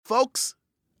Folks,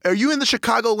 are you in the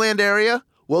Chicagoland area?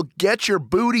 Well, get your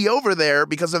booty over there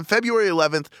because on February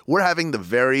 11th, we're having the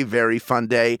very, very fun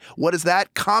day. What is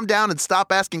that? Calm down and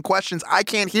stop asking questions. I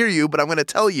can't hear you, but I'm going to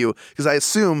tell you because I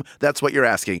assume that's what you're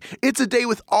asking. It's a day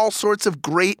with all sorts of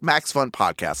great Max Fun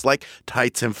podcasts like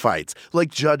Tights and Fights, like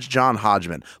Judge John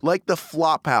Hodgman, like The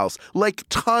Flophouse, like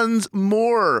tons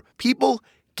more. People,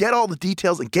 get all the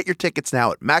details and get your tickets now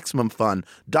at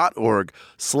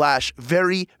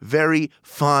MaximumFun.org/very, very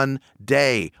fun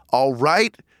day. All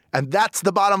right? And that's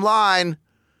the bottom line,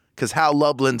 because Hal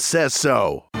Lublin says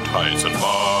so. Tights and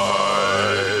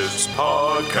Fights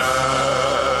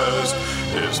Podcast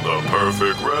is the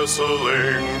perfect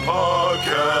wrestling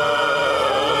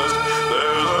podcast.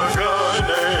 There's a guy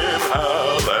named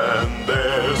Hal, and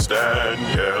there's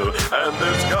Danielle, and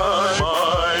this guy,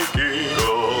 Mike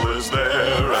Eagle, is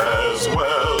there as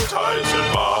well. Tights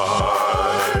and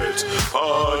Fights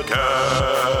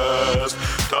Podcast.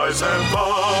 Tights and Fights.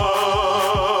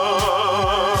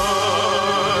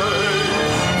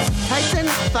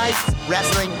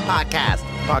 Wrestling podcast.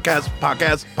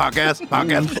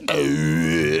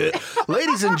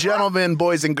 Ladies and gentlemen,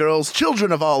 boys and girls,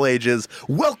 children of all ages,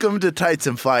 welcome to Tights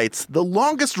and Fights, the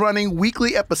longest running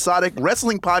weekly episodic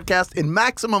wrestling podcast in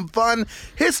Maximum Fun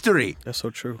history. That's so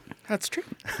true. That's true.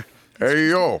 Hey,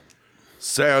 yo,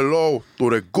 say hello to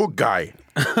the good guy,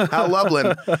 Hal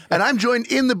Lublin. And I'm joined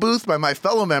in the booth by my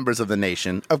fellow members of the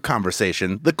nation of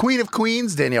conversation, the Queen of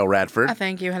Queens, Danielle Radford. Oh,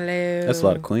 thank you. Hello. That's a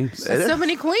lot of queens. That's so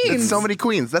many queens. That's so many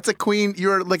queens. That's a queen.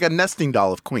 You're like a nesting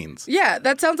doll of queens. Yeah,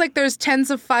 that sounds like there's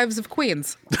tens of fives of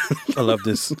queens. I love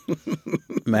this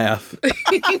math.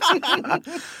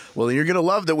 Well, you're going to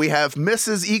love that we have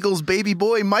Mrs. Eagle's baby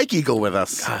boy, Mike Eagle, with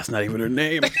us. God, it's not even her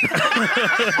name.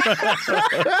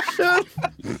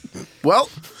 Well,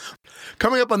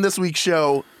 coming up on this week's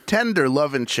show, tender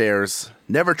love and chairs,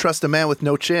 never trust a man with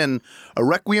no chin, a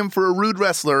requiem for a rude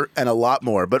wrestler, and a lot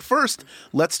more. But first,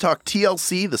 let's talk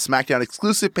TLC, the SmackDown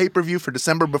exclusive pay-per-view for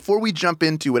December. Before we jump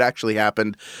into what actually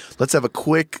happened, let's have a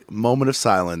quick moment of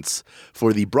silence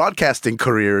for the broadcasting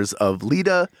careers of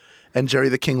Lita and Jerry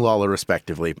the King Lawler,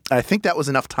 respectively. I think that was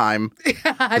enough time.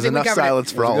 There's enough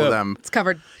silence for all of them. It's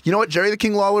covered. You know what? Jerry the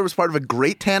King Lawler was part of a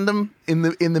great tandem in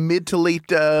the mid to late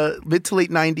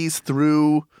 90s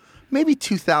through maybe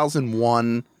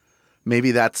 2001.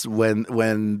 Maybe that's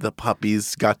when the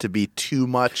puppies got to be too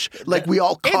much. Like we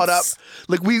all caught up.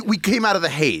 Like we came out of the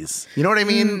haze. You know what I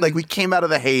mean? Like we came out of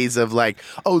the haze of like,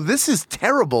 oh, this is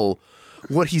terrible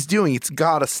what he's doing. It's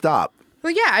got to stop.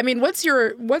 Well, yeah. I mean, once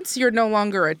you're no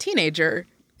longer a teenager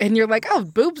and you're like, oh,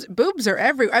 boobs are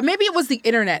everywhere. Maybe it was the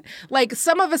internet. Like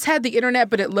some of us had the internet,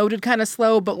 but it loaded kind of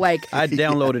slow. But like, I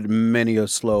downloaded many a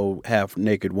slow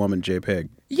half-naked woman JPEG.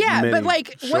 Yeah, Many. but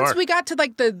like once we got to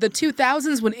like the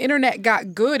 2000s when internet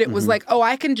got good, it was like, oh,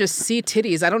 I can just see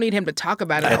titties. I don't need him to talk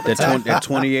about it all the time. That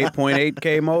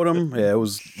 28.8K modem, yeah, it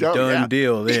was done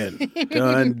deal then.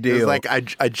 Done deal. It was like I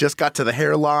just got to the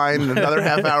hairline. Another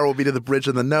half hour will be to the bridge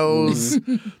of the nose.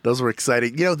 Those were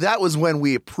exciting. You know, that was when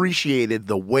we appreciated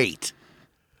the wait.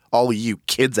 All of you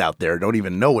kids out there don't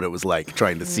even know what it was like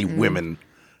trying to see women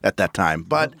at that time.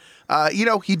 But you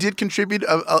know, he did contribute.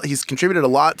 He's contributed a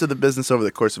lot to the business over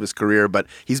the course of his career, but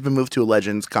he's been moved to a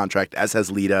Legends contract, as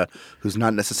has Lita, who's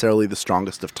not necessarily the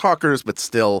strongest of talkers, but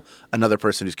still another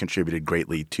person who's contributed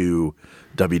greatly to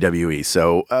WWE.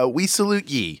 So we salute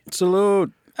ye.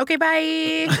 Salute. Okay,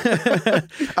 bye.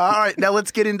 All right, now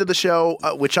let's get into the show,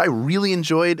 which I really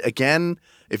enjoyed. Again,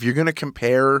 if you're going to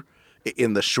compare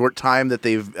in the short time that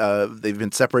they've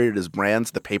been separated as brands,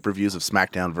 the pay-per-views of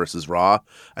SmackDown versus Raw,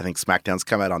 I think SmackDown's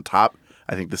come out on top.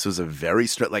 I think this was a very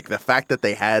like the fact that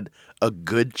they had a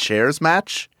good chairs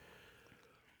match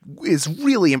is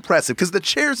really impressive because the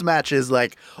chairs match is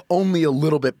like only a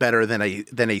little bit better than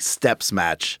a steps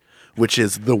match, which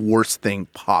is the worst thing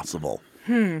possible.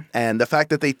 And the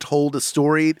fact that they told a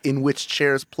story in which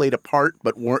chairs played a part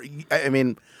but weren't, I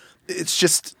mean, it's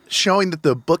just showing that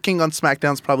the booking on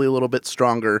SmackDown is probably a little bit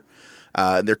stronger.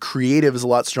 Their creative is a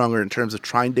lot stronger in terms of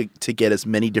trying to get as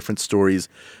many different stories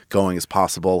going as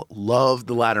possible. Love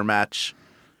the ladder match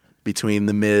between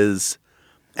The Miz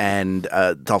and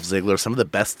Dolph Ziggler. Some of the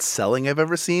best selling I've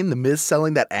ever seen. The Miz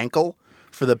selling that ankle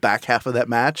for the back half of that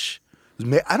match.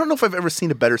 I don't know if I've ever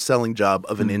seen a better selling job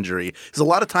of an injury. Because a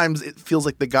lot of times it feels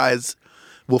like the guys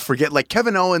will forget, like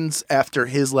Kevin Owens after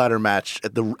his ladder match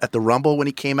at the Rumble when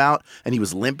he came out and he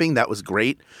was limping. That was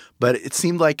great. But it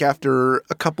seemed like after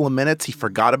a couple of minutes, he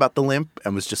forgot about the limp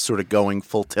and was just sort of going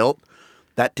full tilt.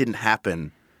 That didn't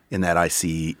happen in that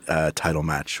IC title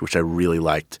match, which I really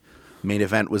liked. Main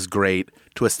event was great.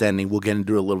 Twist ending, we'll get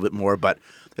into it a little bit more. But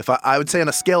If I would say on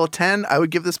a scale of 10, I would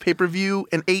give this pay-per-view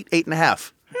an 8,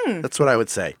 8.5. That's what I would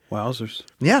say. Wowzers.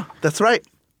 Yeah, that's right.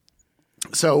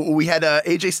 So we had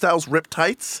AJ Styles rip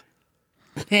tights,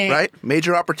 right?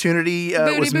 Major opportunity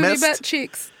was missed. Butt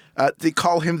cheeks. They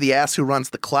call him the ass who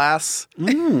runs the class.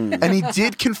 And he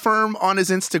did confirm on his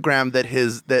Instagram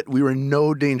that we were in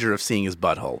no danger of seeing his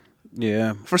butthole.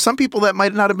 Yeah. For some people, that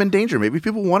might not have been danger. Maybe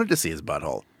people wanted to see his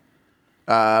butthole.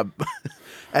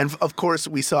 And, of course,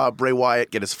 we saw Bray Wyatt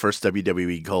get his first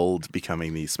WWE Gold,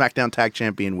 becoming the SmackDown Tag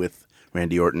Champion with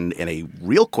Randy Orton in a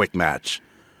real quick match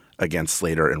against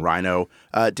Slater and Rhino.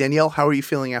 Danielle, how are you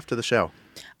feeling after the show?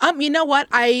 You know what?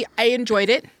 I enjoyed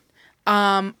it.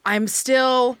 I'm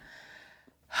still...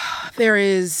 There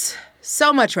is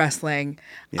so much wrestling.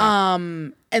 Yeah.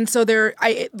 And so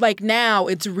now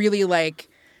it's really like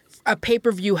a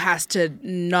pay-per-view has to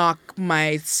knock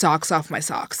my socks off my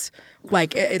socks.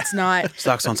 Like, it's not...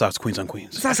 Socks on socks, queens on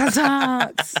queens. Socks on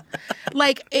socks.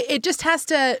 Like, it just has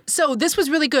to... So this was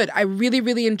really good. I really,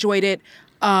 really enjoyed it.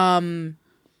 TLC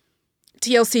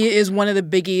is one of the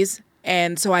biggies.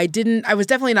 And so I was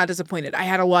definitely not disappointed. I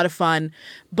had a lot of fun,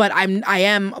 but I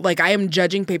am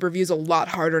judging pay-per-views a lot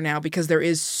harder now because there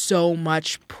is so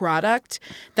much product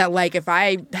that, like, if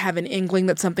I have an inkling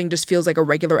that something just feels like a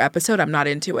regular episode, I'm not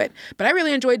into it. But I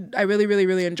really,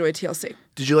 really enjoyed TLC.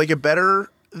 Did you like it better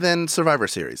than Survivor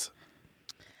Series?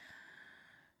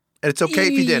 And it's okay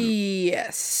if you didn't.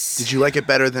 Yes. Did you like it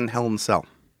better than Hell in a Cell?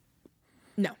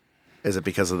 No. Is it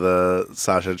because of the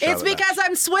Sasha and Charlotte It's because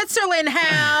I'm Switzerland,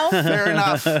 Hal. Fair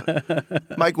enough.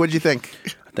 Mike, what'd you think?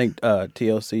 I think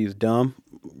TLC is dumb,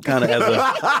 kind of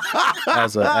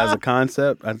as a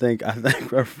concept. I think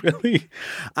we're really,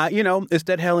 it's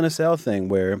that Hell in a Cell thing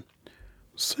where,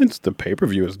 since the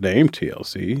pay-per-view is named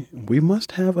TLC, we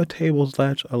must have a tables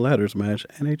match, a ladders match,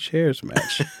 and a chairs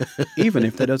match, even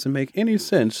if that doesn't make any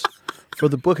sense for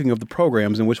the booking of the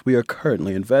programs in which we are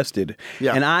currently invested.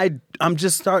 Yeah. And I'm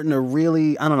just starting to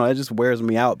really, I don't know, it just wears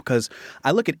me out because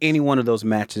I look at any one of those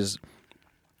matches,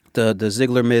 the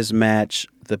Ziggler-Miz match,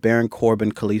 the Baron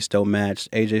Corbin-Kalisto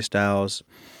match, AJ Styles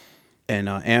and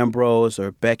Ambrose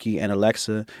or Becky and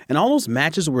Alexa, and all those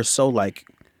matches were so, like,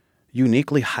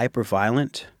 uniquely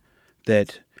hyper-violent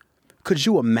that could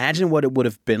you imagine what it would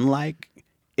have been like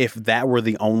if that were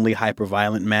the only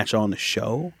hyper-violent match on the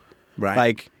show? Right.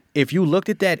 Like, if you looked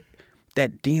at that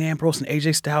Dean Ambrose and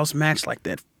AJ Styles match, like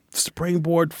that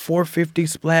springboard 450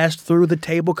 splash through the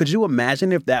table, could you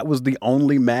imagine if that was the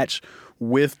only match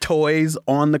with toys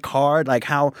on the card? Like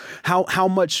how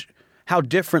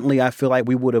differently I feel like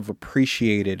we would have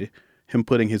appreciated him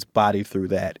putting his body through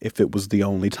that if it was the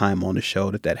only time on the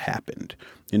show that happened,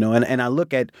 and I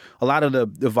look at a lot of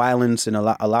the violence and a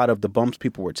lot of the bumps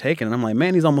people were taking, and I'm like,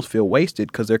 man, these almost feel wasted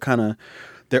because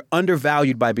they're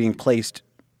undervalued by being placed,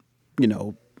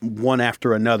 one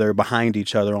after another behind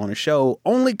each other on a show,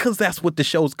 only because that's what the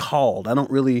show's called. I don't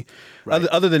really,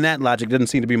 other than that logic, doesn't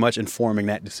seem to be much informing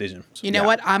that decision. So, you know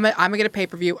what? I'm gonna get a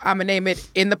pay-per-view. I'm gonna name it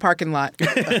In the Parking Lot, and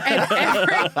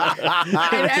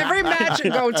every match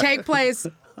gonna take place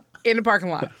in the parking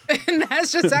lot, and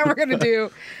that's just how we're gonna do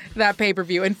that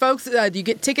pay-per-view. And folks, you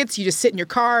get tickets, you just sit in your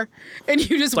car, and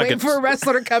you just wait for a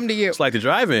wrestler to come to you. It's like the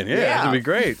drive-in. Yeah, it'd be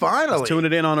great. Finally. Just tune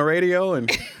it in on the radio,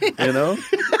 and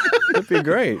it'd be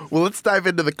great. Well, let's dive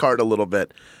into the card a little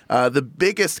bit. The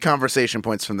biggest conversation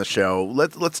points from the show.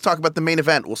 Let's talk about the main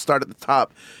event. We'll start at the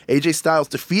top. AJ Styles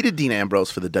defeated Dean Ambrose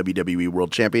for the WWE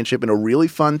World Championship in a really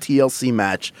fun TLC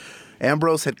match.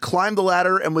 Ambrose had climbed the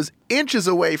ladder and was inches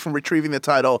away from retrieving the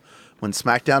title when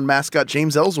SmackDown mascot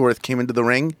James Ellsworth came into the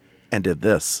ring and did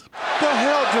this. What the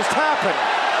hell just happened?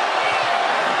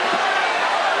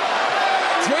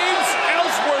 James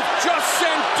Ellsworth just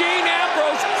sent Dean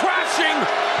Ambrose crashing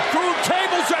through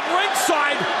tables at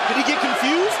ringside. Did he get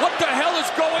confused? What the hell is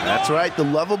going on? That's right. The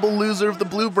lovable loser of the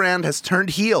blue brand has turned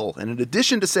heel. And in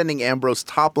addition to sending Ambrose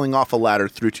toppling off a ladder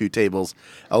through two tables,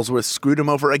 Ellsworth screwed him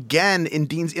over again in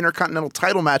Dean's Intercontinental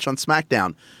title match on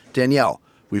SmackDown. Danielle,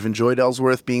 we've enjoyed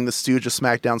Ellsworth being the stooge of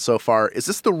SmackDown so far. Is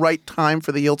this the right time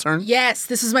for the heel turn? Yes,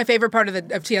 this is my favorite part of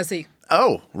TLC.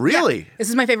 Oh, really? Yeah, this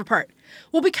is my favorite part.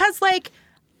 Well, because, like,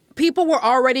 people were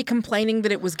already complaining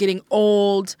that it was getting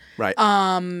old. Right.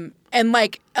 And,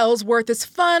 like, Ellsworth is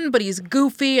fun, but he's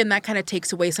goofy, and that kind of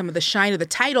takes away some of the shine of the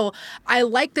title. I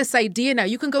like this idea now.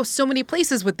 You can go so many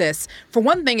places with this. For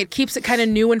one thing, it keeps it kind of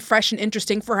new and fresh and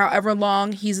interesting for however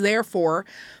long he's there for.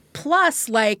 Plus,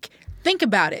 like, think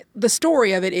about it. The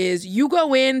story of it is you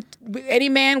go in, any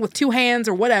man with two hands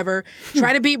or whatever,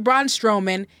 try to beat Braun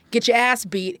Strowman, get your ass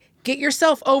beat, get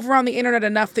yourself over on the internet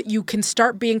enough that you can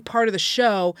start being part of the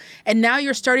show, and now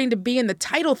you're starting to be in the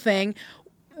title thing.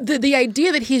 the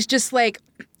idea that he's just like,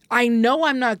 I know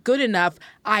I'm not good enough.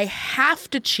 I have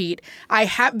to cheat.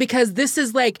 Because this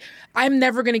is like, I'm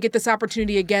never going to get this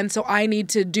opportunity again, so I need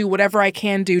to do whatever I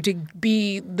can do to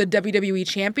be the WWE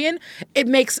champion. It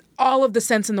makes all of the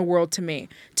sense in the world to me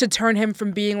to turn him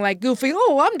from being like goofy,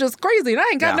 oh, I'm just crazy and I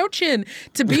ain't got no chin,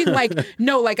 to being like,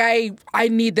 no, like I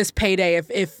need this payday.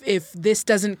 If this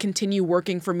doesn't continue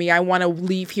working for me, I want to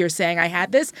leave here saying I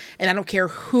had this, and I don't care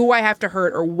who I have to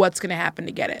hurt or what's going to happen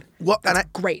to get it. Well, That's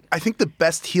great. I think the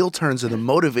best heel turns are the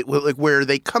motivate, like where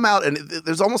they come out, and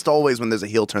there's almost always when there's a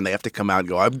heel turn, they have to come out and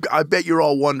go, I bet you're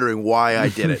all wondering why I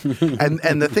did it.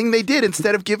 and the thing they did,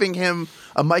 instead of giving him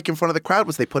a mic in front of the crowd,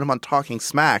 was they put him on Talking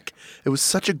Smack. It was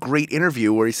such a great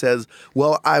interview where he says,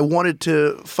 well, I wanted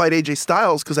to fight AJ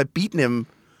Styles because I've beaten him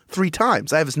 3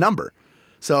 times. I have his number.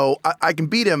 So I can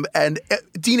beat him, and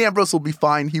Dean Ambrose will be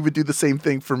fine. He would do the same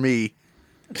thing for me.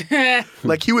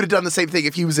 Like, he would have done the same thing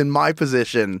if he was in my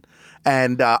position,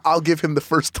 and I'll give him the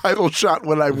first title shot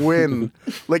when I win.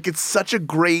 Like, it's such a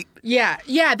great... Yeah,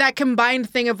 that combined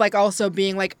thing of like also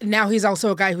being like, now he's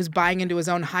also a guy who's buying into his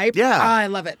own hype. Yeah. I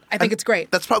love it. I think it's great.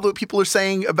 That's probably what people are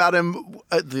saying about him.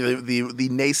 The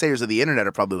naysayers of the internet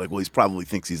are probably like, well, he probably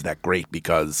thinks he's that great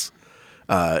because...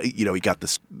 he got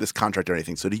this contract or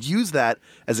anything. So to use that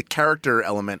as a character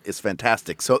element is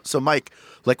fantastic. So Mike,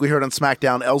 like we heard on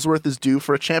SmackDown, Ellsworth is due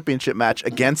for a championship match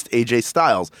against AJ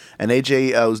Styles. And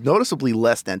AJ was noticeably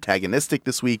less antagonistic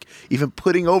this week, even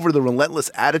putting over the relentless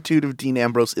attitude of Dean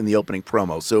Ambrose in the opening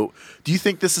promo. So do you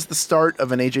think this is the start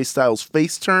of an AJ Styles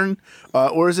face turn?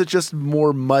 Or is it just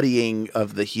more muddying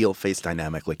of the heel-face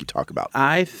dynamic like you talk about?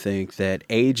 I think that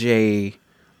AJ...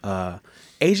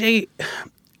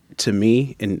 To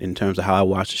me, in terms of how I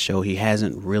watch the show, he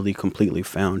hasn't really completely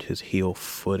found his heel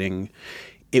footing.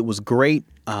 It was great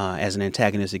as an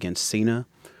antagonist against Cena,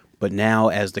 but now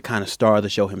as the kind of star of the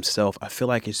show himself, I feel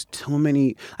like it's too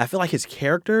many. I feel like his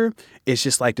character is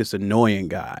just like this annoying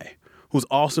guy who's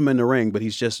awesome in the ring, but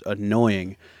he's just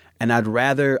annoying. And I'd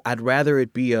rather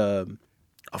it be a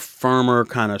firmer,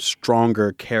 kind of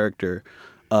stronger character.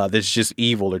 That's just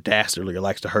evil or dastardly or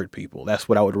likes to hurt people. That's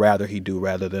what I would rather he do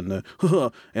rather than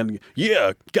the and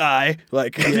guy.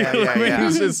 Like,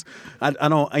 It's just I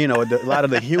don't a lot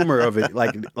of the humor of it,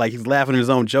 like he's laughing at his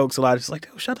own jokes a lot. It's like,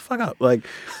 shut the fuck up. Like,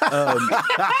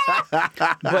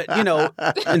 but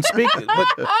and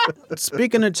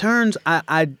speaking of turns,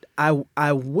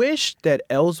 I wish that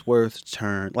Ellsworth's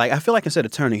turn, like I feel like instead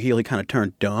of turning heel, he kind of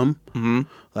turned dumb. Mm-hmm.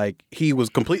 Like, he was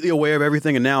completely aware of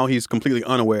everything, and now he's completely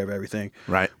unaware of everything.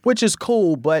 Right. Which is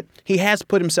cool, but he has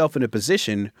put himself in a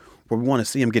position where we want to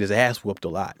see him get his ass whooped a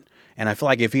lot. And I feel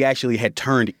like if he actually had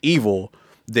turned evil,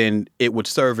 then it would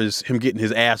serve as him getting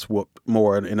his ass whooped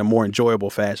more in a more enjoyable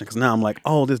fashion. Because now I'm like,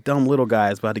 oh, this dumb little guy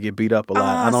is about to get beat up a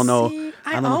lot. I don't know.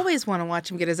 I always want to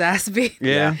watch him get his ass beat.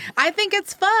 Yeah. I think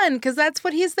it's fun because that's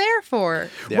what he's there for.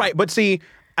 Yeah. Right, but see...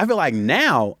 I feel like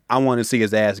now I want to see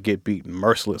his ass get beaten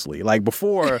mercilessly. Like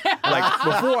before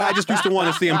I just used to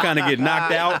want to see him kind of get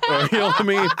knocked out, or you know what I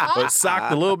mean, or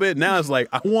socked a little bit. Now it's like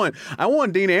I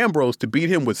want Dean Ambrose to beat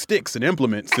him with sticks and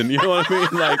implements, and you know what I mean,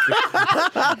 like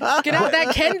get out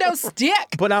that kendo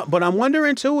stick. But I'm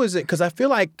wondering too, is it because I feel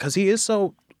like because he is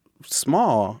so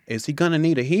small, is he gonna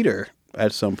need a heater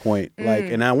at some point? Like,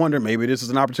 and I wonder maybe this is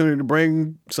an opportunity to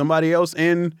bring somebody else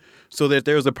in so that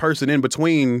there's a person in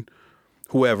between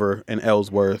whoever and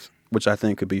Ellsworth, which I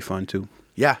think could be fun too.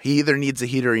 Yeah, he either needs a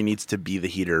heater or he needs to be the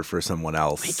heater for someone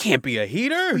else. He can't be a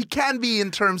heater. He can be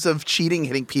in terms of cheating,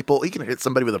 hitting people. He can hit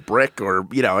somebody with a brick or,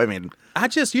 I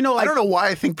just, I don't know why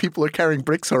I think people are carrying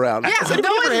bricks around. Yeah, Has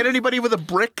anybody ever hit anybody with a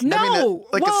brick? No.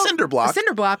 A cinder block. A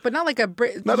cinder block, but not like a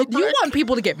brick. Not a brick. You want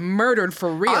people to get murdered for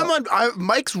real.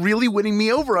 Mike's really winning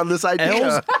me over on this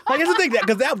idea. Like, that's the thing,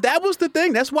 because that was the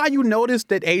thing. That's why you noticed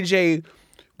that AJ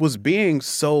was being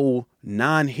so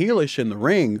non-heelish in the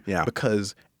ring,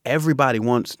 because everybody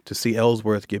wants to see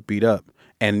Ellsworth get beat up,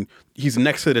 and he's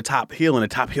next to the top heel, and the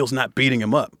top heel's not beating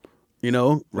him up.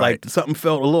 Right. Like something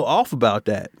felt a little off about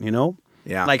that.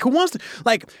 Yeah. Like, who wants to?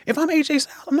 Like, if I'm AJ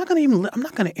Styles, I'm not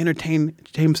gonna entertain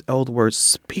James Ellsworth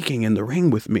speaking in the ring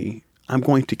with me. I'm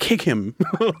going to kick him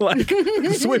like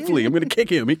swiftly. I'm going to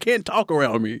kick him. He can't talk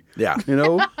around me. Yeah.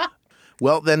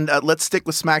 Well, then let's stick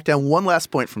with SmackDown. One last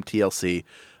point from TLC.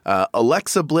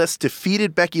 Alexa Bliss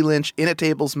defeated Becky Lynch in a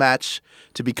tables match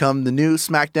to become the new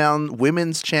SmackDown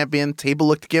Women's Champion. Table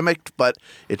looked gimmicked, but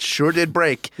it sure did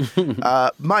break.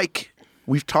 Mike,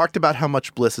 we've talked about how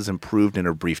much Bliss has improved in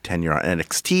her brief tenure on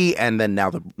NXT and then now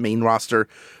the main roster.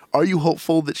 Are you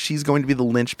hopeful that she's going to be the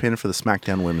linchpin for the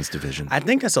SmackDown Women's Division? I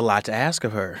think that's a lot to ask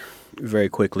of her very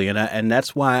quickly. And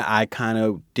that's why I kind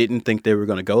of didn't think they were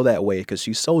going to go that way, because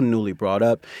she's so newly brought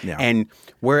up. Yeah. And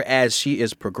whereas she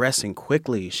is progressing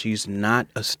quickly, she's not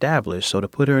established. So to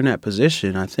put her in that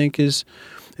position, I think is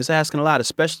asking a lot,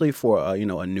 especially for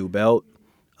a new belt.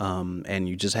 And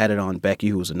you just had it on Becky,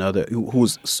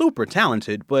 who's super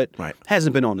talented, but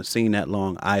hasn't been on the scene that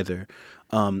long either.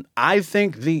 I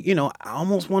think I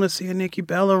almost want to see a Nikki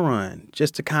Bella run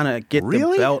just to kind of get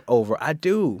the belt over. I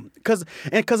do. Because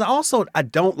I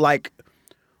don't like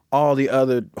all the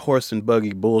other horse and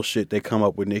buggy bullshit they come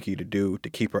up with Nikki to do to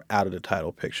keep her out of the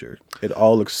title picture. It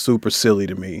all looks super silly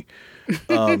to me.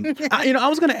 I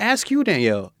was going to ask you,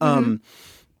 Danielle,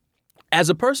 as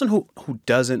a person who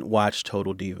doesn't watch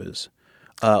Total Divas,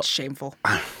 shameful.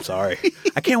 I'm sorry,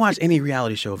 I can't watch any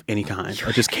reality show of any kind.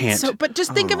 I just can't. But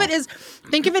just think of it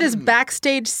as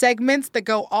backstage segments that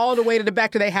go all the way to the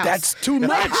back of their house. That's too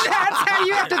much. That's how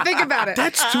you have to think about it.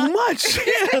 That's too much.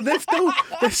 Yeah,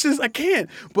 that's just I can't.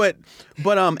 But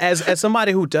as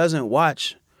somebody who doesn't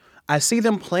watch, I see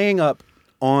them playing up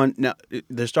on now.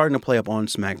 They're starting to play up on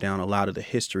SmackDown a lot of the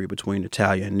history between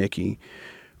Natalya and Nikki.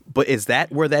 But is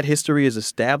that where that history is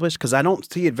established? Because I don't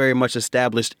see it very much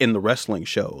established in the wrestling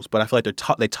shows, but I feel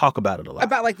like they talk about it a lot.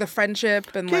 About like the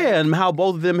friendship and and how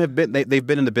both of them have been. They've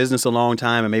been in the business a long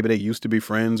time, and maybe they used to be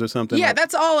friends or something. Yeah,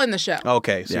 that's all in the show.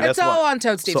 Okay, so it's all on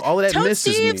Toad Steves. So all of that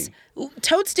misses me.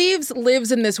 Toad Steves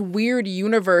lives in this weird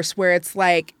universe where it's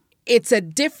like it's a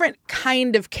different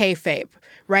kind of kayfabe,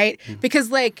 right?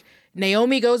 Because like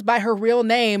Naomi goes by her real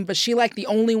name, but she like the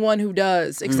only one who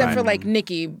does, except for like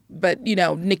Nikki. But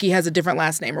Nikki has a different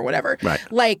last name or whatever. Right.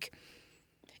 Like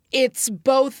it's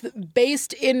both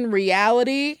based in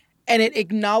reality, and it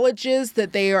acknowledges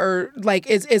that they are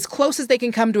like as close as they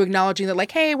can come to acknowledging that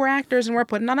like, hey, we're actors and we're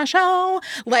putting on a show.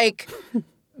 Like,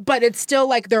 but it's still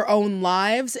like their own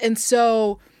lives, and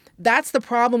so that's the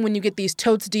problem when you get these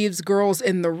Totes Steves girls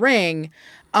in the ring.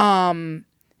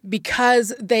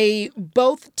 Because they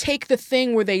both take the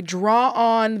thing where they draw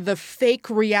on the fake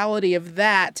reality of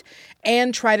that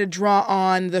and try to draw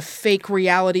on the fake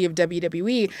reality of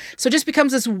WWE. So it just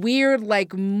becomes this weird,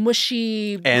 like,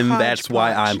 mushy And that's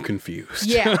why I'm confused.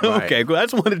 Yeah. Okay, cool. I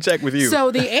just wanted to check with you.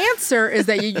 So the answer is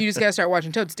that you just got to start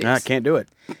watching Toad Steves. I can't do it.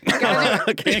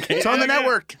 It's on the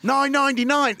network.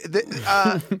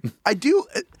 $9.99. I do.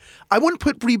 I wouldn't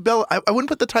put Brie Bella. I wouldn't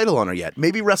put the title on her yet.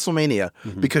 Maybe WrestleMania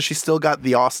because she's still got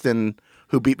the Austin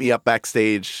who beat me up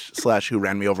backstage / who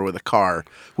ran me over with a car,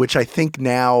 which I think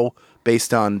now,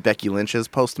 based on Becky Lynch's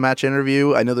post-match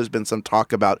interview, I know there's been some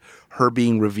talk about her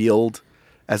being revealed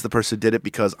as the person who did it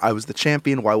because I was the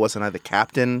champion. Why wasn't I the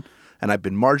captain? And I've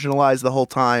been marginalized the whole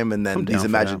time. And then these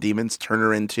Imagined Demons turn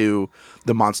her into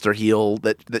the monster heel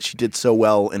that she did so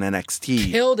well in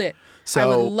NXT. Killed it. So I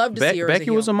would love to see her Becky as a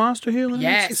heel. was a monster heel?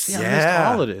 Yes. I missed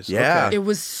all of this. Yeah. Okay. It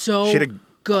was so She had a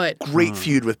good. Great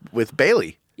feud with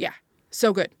Bayley. Yeah,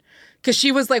 so good. Because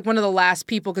she was like one of the last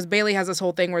people, because Bayley has this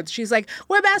whole thing where she's like,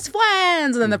 we're best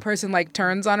friends. And then the person like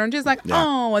turns on her and she's like,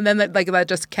 oh. And then that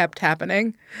just kept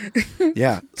happening.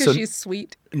 Yeah. Because she's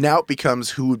sweet. Now it becomes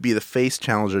who would be the face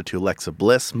challenger to Alexa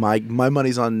Bliss. My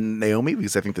money's on Naomi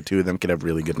because I think the two of them could have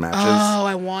really good matches. Oh,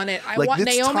 I want it. It's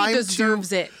Naomi time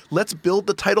deserves it. Let's build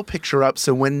the title picture up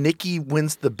so when Nikki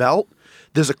wins the belt,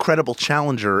 there's a credible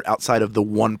challenger outside of the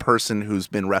one person who's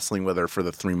been wrestling with her for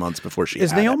the 3 months before she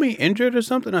Is had Naomi injured or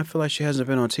something? I feel like she hasn't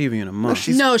been on TV in a month.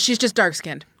 No, she's just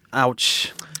dark-skinned.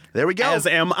 Ouch. There we go. As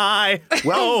am I.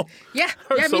 Well, Yeah,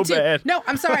 so me too. bad. No,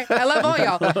 I'm sorry. I love all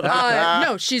y'all.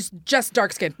 No, she's just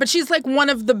dark-skinned. But she's like one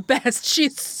of the best.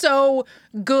 She's so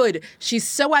good. She's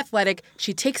so athletic.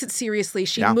 She takes it seriously.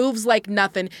 She moves like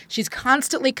nothing. She's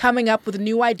constantly coming up with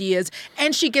new ideas,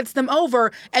 and she gets them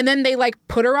over, and then they like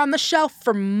put her on the shelf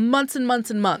for months and months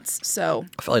and months. So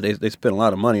I feel like they spent a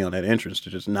lot of money on that entrance to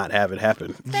just not have it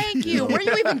happen. thank you. Where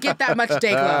you even get that much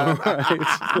day glow?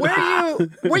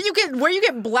 Where you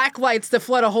get black lights that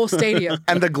flood a whole stadium?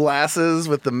 And the glasses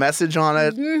with the message on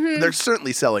it. They're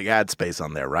certainly selling ad space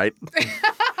on there, right?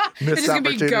 It's just going to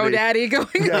be GoDaddy going.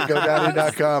 Yeah,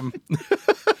 GoDaddy.com.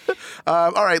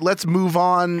 All right, let's move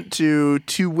on to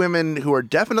two women who are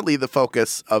definitely the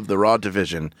focus of the Raw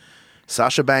division,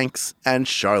 Sasha Banks and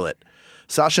Charlotte.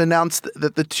 Sasha announced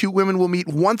that the two women will meet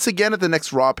once again at the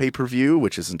next Raw pay-per-view,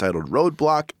 which is entitled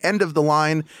Roadblock, End of the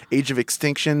Line, Age of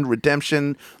Extinction,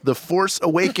 Redemption, The Force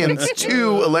Awakens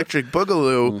 2, Electric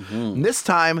Boogaloo. And this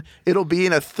time, it'll be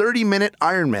in a 30-minute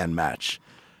Iron Man match.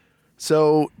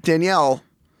 So, Danielle...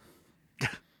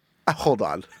 Hold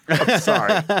on. I'm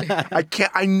sorry. I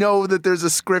can't. I know that there's a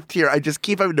script here. I just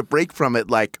keep having to break from it.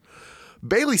 Like,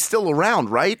 Bayley's still around,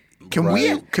 right?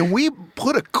 Can we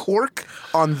put a cork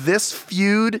on this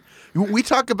feud? We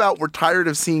talk about we're tired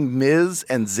of seeing Miz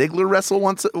and Ziggler wrestle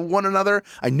one another.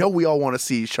 I know we all want to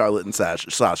see Charlotte and Sasha.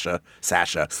 Charlotte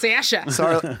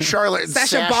and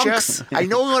Sasha Banks. I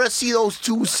know we want to see those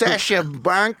two Sasha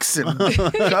Banks, and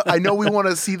I know we want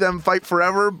to see them fight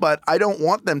forever, but I don't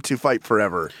want them to fight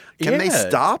forever. Can they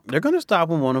stop? They're going to stop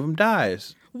when one of them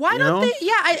dies. Why don't they?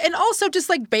 Yeah, and also just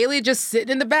like Bailey just sitting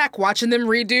in the back watching them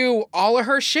redo all of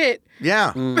her shit.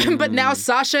 Yeah. But now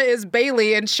Sasha is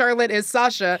Bailey and Charlotte is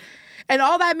Sasha. And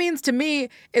all that means to me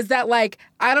is that, like,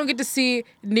 I don't get to see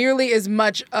nearly as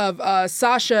much of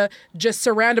Sasha just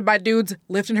surrounded by dudes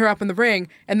lifting her up in the ring.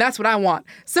 And that's what I want.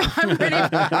 So I'm ready.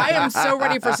 I am so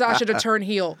ready for Sasha to turn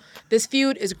heel. This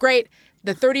feud is great.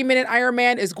 The 30-minute Iron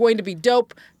Man is going to be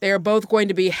dope. They are both going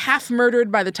to be half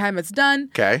murdered by the time it's done.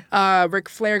 Okay. Ric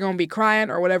Flair going to be crying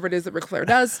or whatever it is that Ric Flair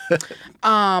does.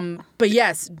 But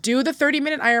yes, do the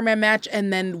 30-minute Iron Man match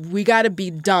and then we got to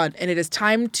be done. And it is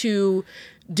time to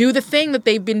do the thing that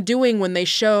they've been doing when they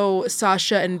show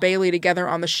Sasha and Bailey together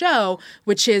on the show,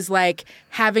 which is like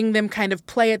having them kind of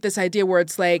play at this idea where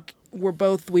it's like, we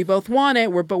both want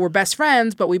it, we're best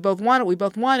friends, but we both want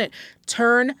it.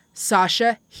 Turn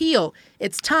Sasha heel.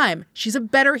 It's time. She's a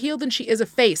better heel than she is a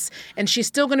face, and she's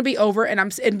still going to be over,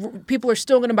 and people are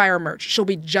still going to buy her merch. She'll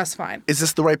be just fine. Is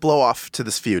this the right blow off to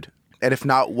this feud? And if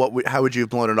not, how would you have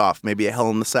blown it off? Maybe a Hell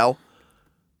in the Cell?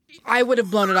 I would have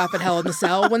blown it off at Hell in the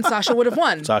Cell when Sasha would have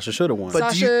won. Sasha should have won.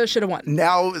 Sasha should have won.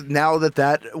 Now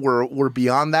that we're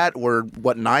beyond that, we're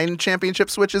 9 championship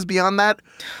switches beyond that.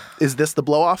 Is this the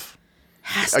blow off?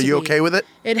 Are you okay with it?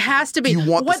 It has to be. Do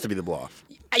you want this to be the blow off?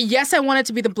 Yes, I want it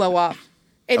to be the blow off.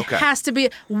 It has to be.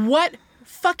 What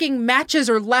fucking matches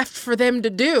are left for them to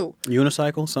do?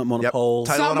 Unicycle, something on a pole.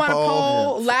 Title Something on a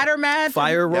pole, ladder match.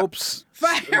 Fire ropes.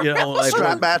 Fire ropes.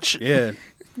 Strap match. Yeah.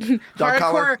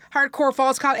 Hardcore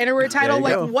falls count anywhere title.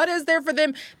 There you go. What is there for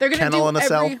them? They're going to do Kennel in a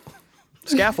cell.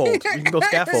 Scaffold. You can go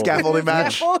scaffold. Scaffolding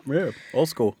match. Yeah, old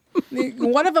school.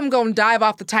 One of them going to dive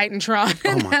off the Titantron.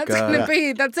 Oh my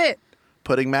God. That's it.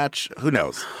 Pudding match. Who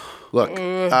knows? Look.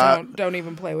 Don't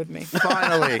even play with me.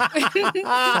 Finally.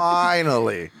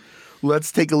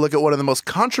 Let's take a look at one of the most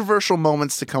controversial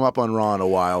moments to come up on Raw in a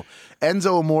while.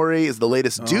 Enzo Amore is the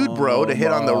latest dude bro to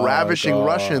hit on the ravishing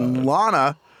Russian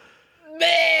Lana.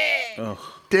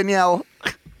 Danielle,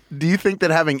 do you think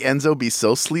that having Enzo be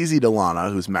so sleazy to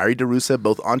Lana, who's married to Rusev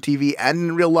both on TV and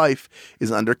in real life,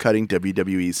 is undercutting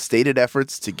WWE's stated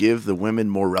efforts to give the women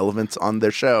more relevance on their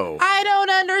show? I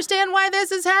don't understand why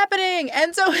this is happening.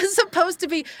 Enzo is supposed to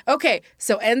be... Okay,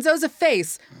 so Enzo's a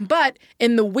face, but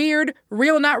in the weird,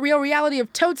 real, not real reality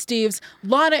of Toad Steves,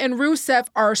 Lana and Rusev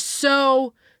are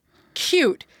so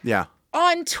cute. Yeah.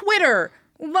 On Twitter,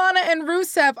 Lana and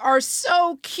Rusev are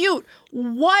so cute.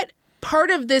 What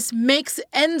part of this makes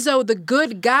Enzo the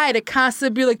good guy to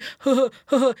constantly be like,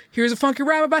 here's a funky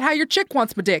rhyme about how your chick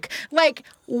wants my dick. Like,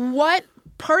 what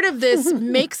part of this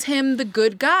makes him the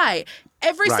good guy?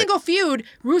 Every single feud,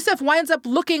 Rusev winds up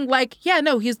looking like,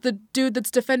 he's the dude that's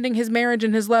defending his marriage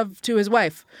and his love to his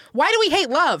wife. Why do we hate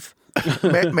love?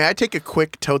 May I take a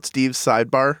quick Toad Steve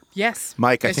sidebar? Yes.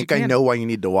 Mike, Yes, I think you I can. know why you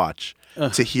need to watch.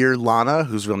 To hear Lana,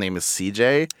 whose real name is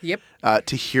CJ,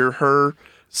 to hear her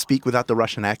speak without the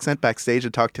Russian accent backstage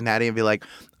and talk to Natty and be like,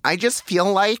 I just feel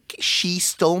like she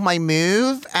stole my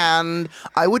move and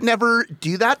I would never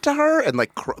do that to her. And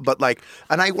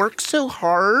and I work so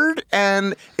hard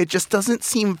and it just doesn't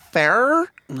seem fair.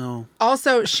 No.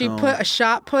 Also, she put a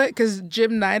shot put because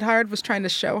Jim Neidhart was trying to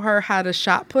show her how to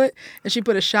shot put, and she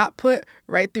put a shot put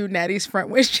right through Natty's front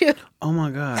windshield. Oh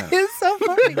my God. It's so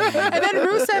funny. And then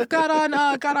Rusev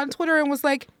got on Twitter and was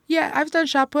like, "Yeah, I've done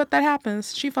shot put. That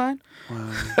happens. She fine."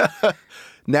 Wow.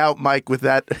 Now, Mike, with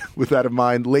that in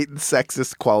mind, latent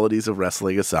sexist qualities of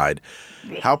wrestling aside,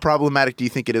 how problematic do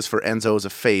you think it is for Enzo as a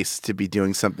face to be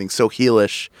doing something so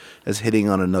heelish as hitting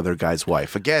on another guy's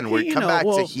wife? Again, we come back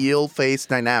to heel-face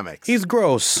dynamics. He's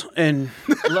gross, and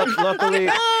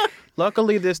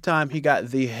luckily this time he got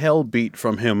the hell beat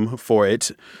from him for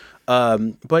it.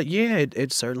 But yeah,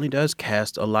 it certainly does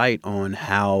cast a light on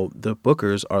how the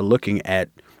bookers are looking at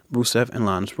Rusev and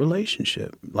Lana's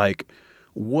relationship. Like,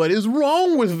 what is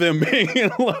wrong with them being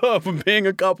in love and being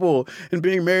a couple and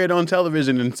being married on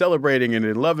television and celebrating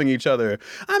and loving each other?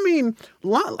 I mean,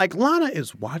 Lana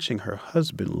is watching her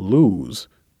husband lose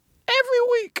every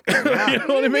week. You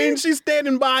know what I mean? She's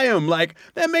standing by him. Like,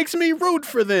 that makes me root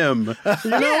for them. You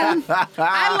know?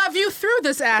 I love you through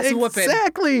this ass whooping.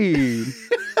 Exactly.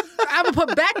 I'm going to put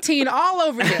Bactine all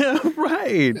over you.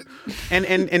 Right.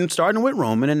 And starting with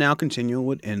Roman and now continuing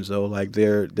with Enzo, like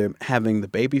they're having the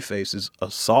baby faces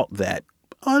assault that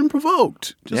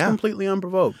unprovoked, just Yeah. completely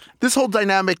unprovoked. This whole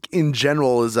dynamic in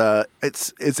general is a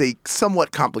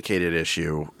somewhat complicated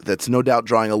issue that's no doubt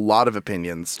drawing a lot of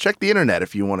opinions. Check the internet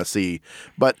if you want to see,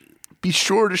 but be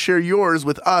sure to share yours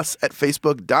with us at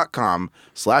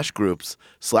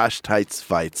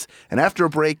facebook.com/groups/tightsfights. And after a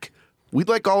break, we'd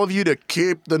like all of you to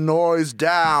keep the noise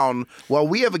down while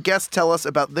we have a guest tell us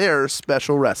about their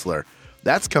special wrestler.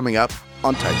 That's coming up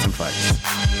on Tights and Fights.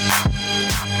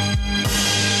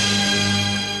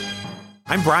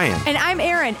 I'm Brian. And I'm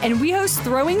Erin, and we host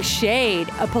Throwing Shade,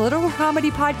 a political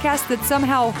comedy podcast that's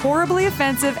somehow horribly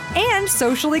offensive and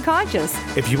socially conscious.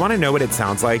 If you want to know what it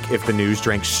sounds like if the news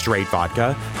drank straight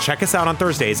vodka, check us out on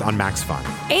Thursdays on Max Fun.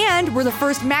 And we're the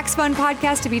first Max Fun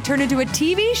podcast to be turned into a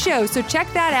TV show, so check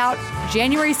that out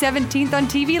January 17th on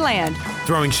TV Land.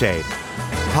 Throwing Shade.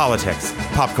 Politics,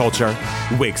 pop culture,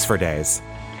 wigs for days.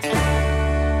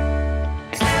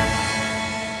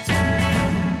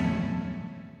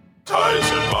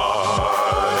 Tights and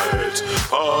Fights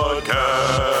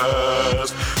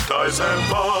Podcast. Tights and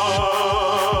Fights.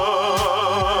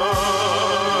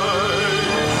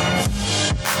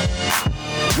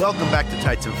 Welcome back to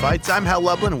Tights and Fights. I'm Hal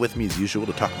Lublin, and with me as usual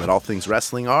to talk about all things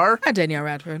wrestling are... Hi, Danielle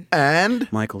Radford. And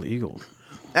Michael Eagle.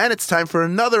 it's time for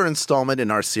another installment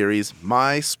in our series,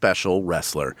 My Special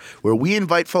Wrestler, where we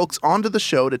invite folks onto the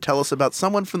show to tell us about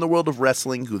someone from the world of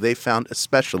wrestling who they found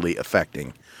especially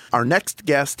affecting. Our next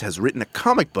guest has written a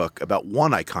comic book about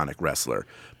one iconic wrestler,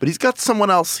 but he's got someone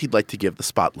else he'd like to give the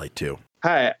spotlight to.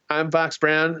 Hi, I'm Box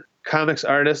Brown, comics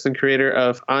artist and creator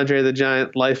of Andre the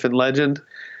Giant Life and Legend,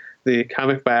 the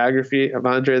comic biography of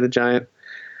Andre the Giant.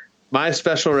 My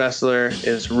special wrestler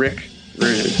is Rick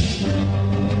Rude.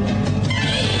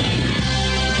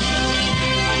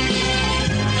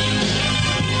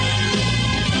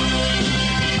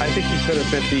 I think he could have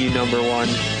been the number one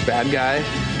bad guy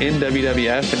in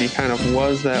WWF, and he kind of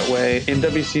was that way in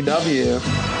WCW.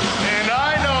 And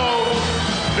I know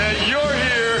that you're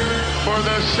here for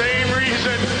the same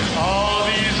reason all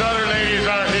these other ladies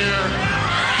are here,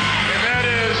 and that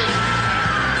is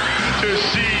to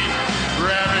see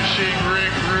Ravishing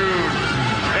Rick Rude.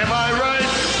 Am I right?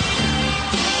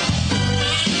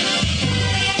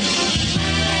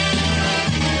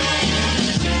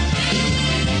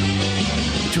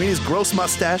 Between his gross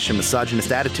mustache and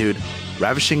misogynist attitude,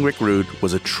 Ravishing Rick Rude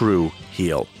was a true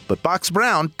heel. But Box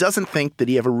Brown doesn't think that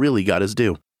he ever really got his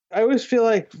due. I always feel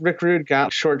like Rick Rude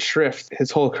got short shrift his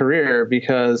whole career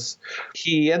because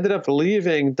he ended up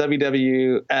leaving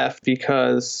WWF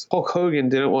because Hulk Hogan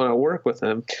didn't want to work with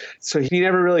him. So he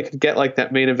never really could get like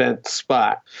that main event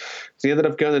spot. So he ended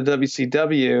up going to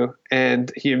WCW,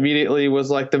 and he immediately was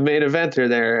like the main eventer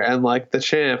there and like the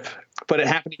champ. But it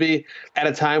happened to be at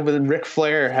a time when Ric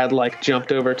Flair had like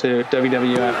jumped over to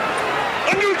WWF.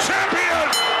 A new champion!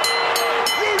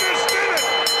 Rudis did it!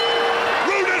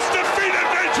 Rudis defeated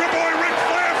Nature Boy Ric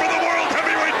Flair for the World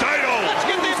Heavyweight title!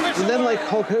 And then like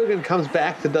Hulk Hogan comes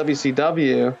back to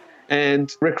WCW,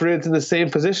 and Rick Rude's in the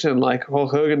same position. Like Hulk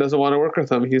Hogan doesn't want to work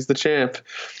with him. He's the champ.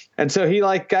 And so he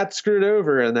like got screwed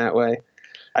over in that way.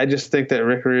 I just think that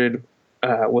Rick Rude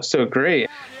was so great.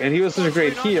 And he was such a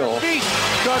great heel.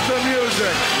 Got the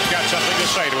music! He's got something to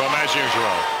say to him as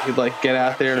usual. He'd like get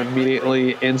out there and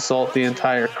immediately insult the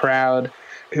entire crowd.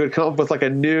 He would come up with like a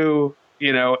new,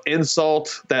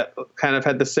 insult that kind of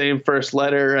had the same first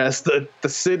letter as the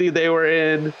city they were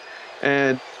in.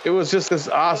 And it was just this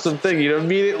awesome thing. You'd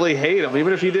immediately hate him,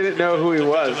 even if you didn't know who he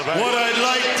was. What I'd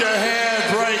like to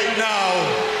have right now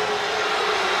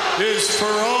is for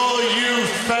all you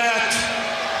fat,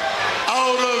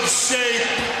 out of shape,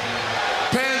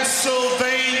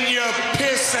 Pennsylvania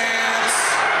piss ants,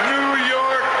 New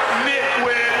York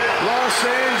nitwit, Los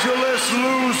Angeles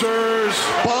losers,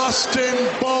 Boston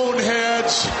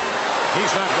boneheads.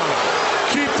 He's not going to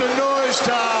keep the noise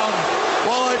down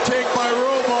while I take my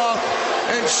robe off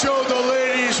and show the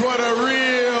ladies what a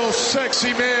real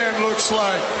sexy man looks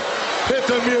like. Hit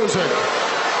the music.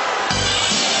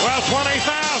 Well,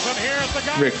 20,000, here's the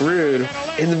guy. Rick Rude,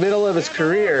 in the middle of his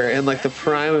career, in like the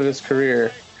prime of his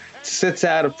career, sits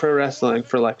out of pro wrestling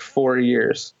for like 4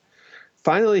 years.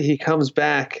 Finally, he comes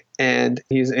back and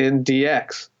he's in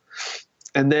DX.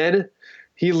 And then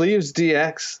he leaves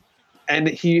DX and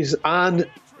he's on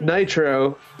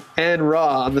Nitro and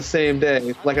Raw on the same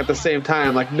day, like at the same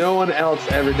time. Like no one else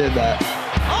ever did that.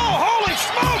 Oh, holy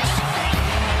smokes!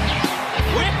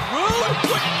 Rick Rude?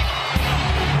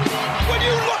 Would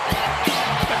you look?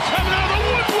 They're coming out of the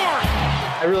woodwork!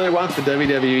 I really want the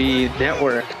WWE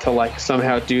network to like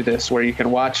somehow do this where you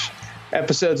can watch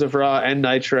episodes of Raw and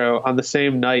Nitro on the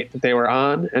same night that they were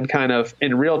on and kind of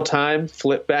in real time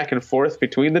flip back and forth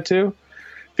between the two,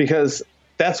 because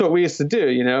that's what we used to do.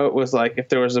 It was like if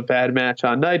there was a bad match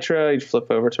on Nitro, you'd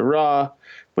flip over to Raw.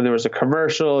 When there was a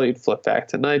commercial, you'd flip back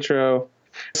to Nitro.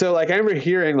 So like I remember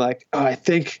hearing like, oh, I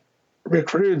think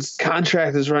Rick Rude's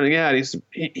contract is running out.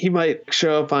 He might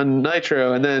show up on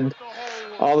Nitro, and then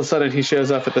all of a sudden he shows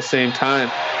up at the same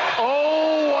time.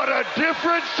 Oh, what a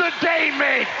difference a day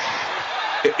makes!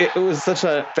 It was such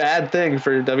a bad thing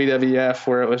for WWF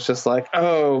where it was just like,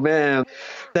 oh man,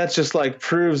 that just like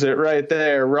proves it right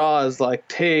there. Raw is like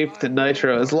taped and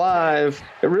Nitro is live.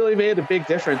 It really made a big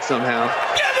difference somehow.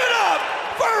 Give it up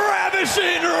for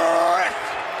Ravishing Rick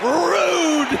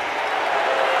Rude!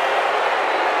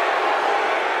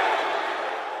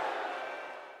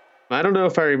 I don't know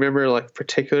if I remember like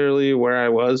particularly where I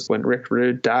was when Rick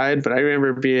Rude died, but I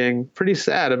remember being pretty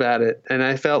sad about it. And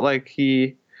I felt like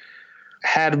he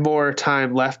had more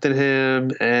time left in him,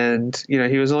 and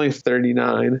he was only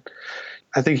 39.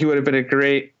 I think he would have been a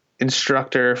great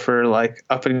instructor for like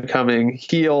up and coming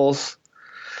heels.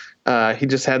 He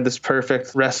just had this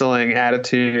perfect wrestling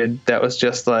attitude that was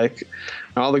just like,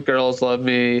 all the girls love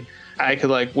me. I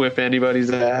could like whip anybody's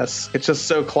ass. It's just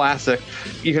so classic.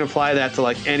 You can apply that to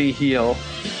like any heel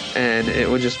and it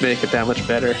would just make it that much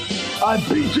better. I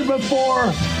beat you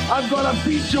before. I'm going to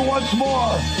beat you once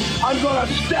more. I'm going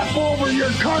to step over your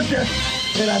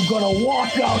carcass and I'm going to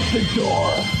walk out the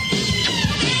door.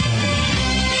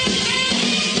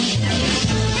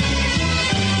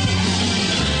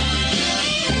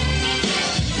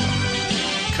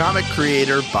 Comic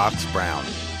creator Box Brown.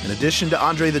 In addition to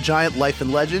Andre the Giant Life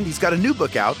and Legend, he's got a new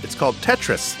book out. It's called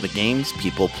Tetris, The Games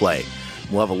People Play.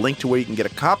 We'll have a link to where you can get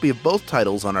a copy of both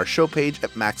titles on our show page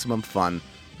at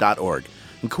MaximumFun.org.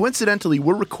 And coincidentally,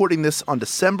 we're recording this on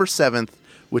December 7th,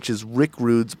 which is Rick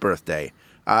Rude's birthday.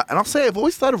 And I'll say I've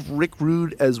always thought of Rick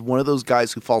Rude as one of those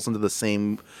guys who falls into the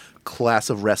same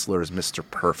class of wrestler as Mr.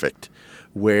 Perfect,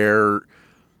 where,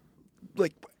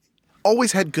 like,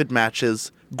 always had good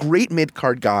matches, great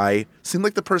mid-card guy, seemed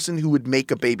like the person who would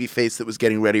make a babyface that was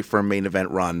getting ready for a main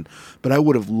event run. But I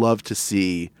would have loved to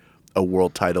see a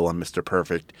world title on Mr.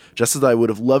 Perfect, just as I would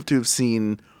have loved to have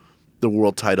seen the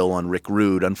world title on Rick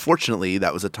Rude. Unfortunately,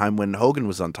 that was a time when Hogan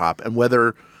was on top. And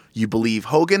whether you believe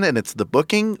Hogan and it's the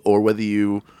booking, or whether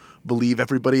you believe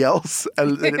everybody else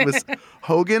and it was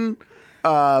Hogan,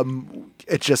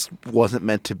 it just wasn't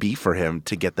meant to be for him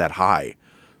to get that high.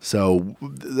 So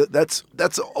that's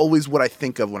always what I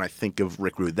think of when I think of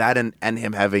Rick Rude. That and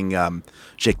him having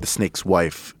Jake the Snake's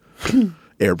wife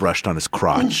airbrushed on his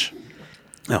crotch.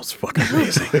 That was fucking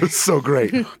amazing. It was so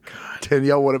great. Oh, God.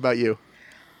 Danielle, what about you?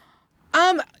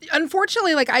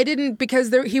 Unfortunately, like I didn't,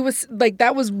 because he was like,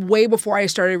 that was way before I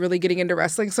started really getting into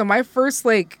wrestling. So my first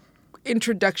like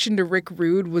introduction to Rick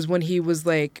Rude was when he was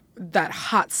like that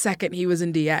hot second he was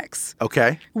in DX.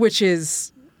 Okay. Which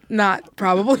is not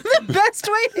probably the best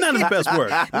way to Not his best work.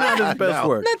 Not his best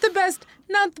work.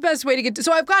 Not the best way to get to.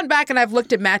 So I've gone back and I've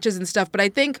looked at matches and stuff, but I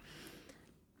think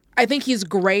he's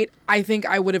great. I think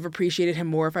I would have appreciated him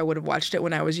more if I would have watched it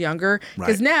when I was younger.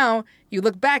 Because now you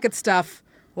look back at stuff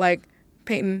like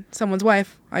painting someone's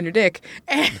wife on your dick,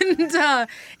 and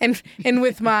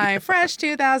with my fresh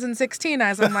 2016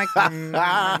 eyes, I'm like,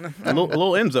 a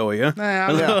little Enzo, yeah.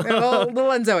 A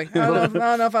little Enzo. I don't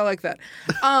know if I like that.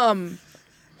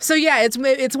 So yeah, it's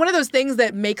one of those things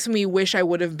that makes me wish I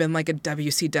would have been like a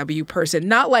WCW person,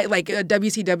 not like a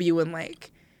WCW in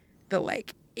like the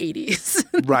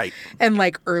 80s, right, and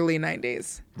like early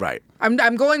 90s, right.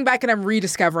 I'm going back and I'm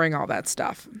rediscovering all that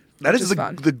stuff. That is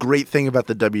the great thing about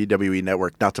the WWE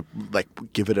Network, not to like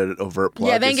give it an overt plug.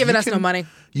 Yeah, they ain't giving us no money.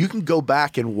 You can go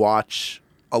back and watch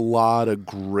a lot of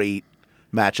great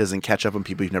matches and catch up on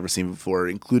people you've never seen before,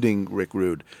 including Rick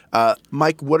Rude.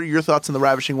 Mike, what are your thoughts on the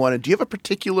Ravishing One? And do you have a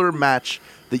particular match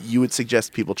that you would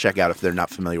suggest people check out if they're not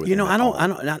familiar with?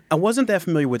 I wasn't that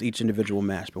familiar with each individual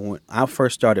match, but when I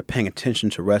first started paying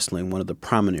attention to wrestling, one of the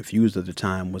prominent views at the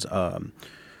time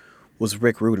was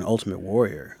Rick Rude and Ultimate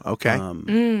Warrior. Okay.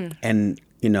 And,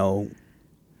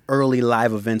 early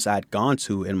live events I'd gone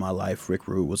to in my life, Rick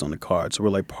Rude was on the card. So we're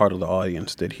like part of the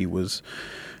audience that he was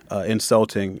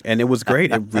insulting. And it was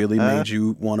great. It really made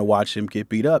you want to watch him get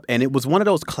beat up. And it was one of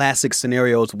those classic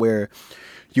scenarios where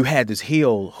you had this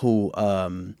heel who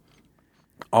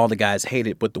all the guys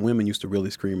hated, but the women used to really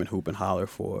scream and hoop and holler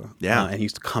for. Yeah. And he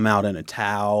used to come out in a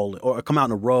towel or come out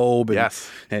in a robe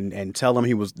and tell them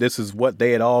this is what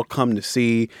they had all come to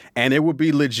see. And it would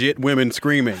be legit women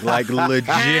screaming, like legit,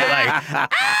 like, oh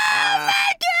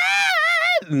my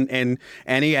God!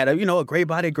 And he had a great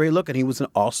body, great look, and he was an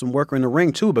awesome worker in the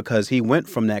ring too, because he went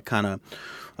from that kind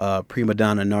of prima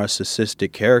donna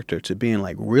narcissistic character to being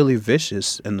like really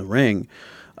vicious in the ring,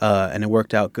 and it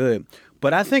worked out good.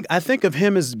 But I think of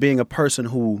him as being a person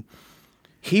who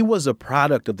he was a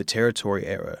product of the territory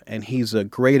era, and he's a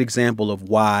great example of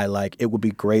why like it would be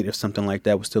great if something like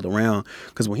that was still around.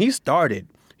 Because when he started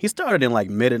in like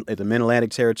the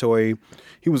Mid-Atlantic territory.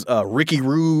 He was Ricky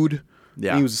Rude.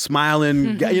 Yeah. He was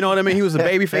smiling. You know what I mean? He was a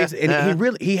baby face,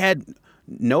 and he had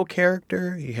no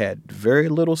character. He had very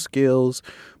little skills,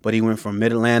 but he went from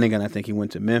Mid-Atlantic, and I think he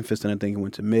went to Memphis, and I think he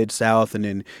went to Mid-South, and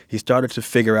then he started to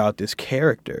figure out this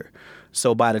character.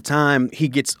 So by the time he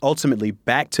gets ultimately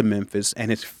back to Memphis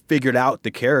and has figured out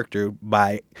the character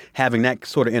by having that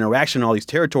sort of interaction in all these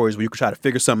territories where you can try to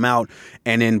figure something out,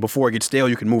 and then before it gets stale,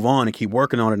 you can move on and keep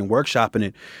working on it and workshopping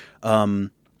it.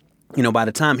 By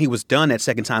the time he was done that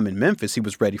second time in Memphis, he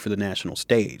was ready for the national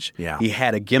stage. Yeah. He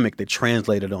had a gimmick that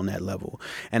translated on that level.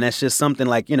 And that's just something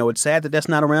like, it's sad that that's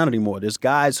not around anymore. There's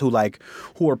guys who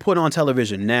are put on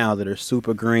television now that are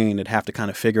super green that have to kind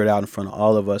of figure it out in front of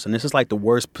all of us. And this is like the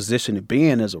worst position to be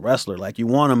in as a wrestler. Like, you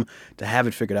want them to have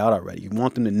it figured out already. You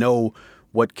want them to know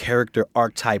what character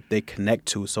archetype they connect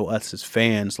to. So us as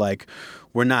fans, like,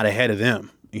 we're not ahead of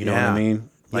them. You know what I mean?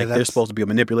 Like, they're supposed to be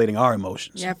manipulating our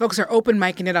emotions. Yeah, folks are open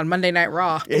micing it on Monday Night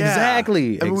Raw. Yeah.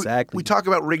 Exactly. I mean, exactly. We talk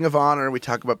about Ring of Honor, we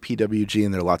talk about PWG,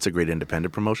 and there are lots of great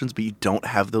independent promotions, but you don't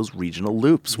have those regional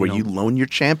loops where you loan your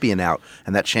champion out,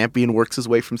 and that champion works his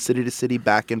way from city to city,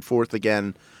 back and forth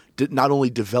again, not only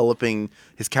developing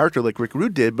his character like Rick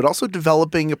Rude did, but also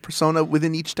developing a persona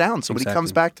within each town. So when he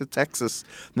comes back to Texas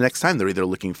the next time, they're either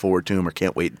looking forward to him or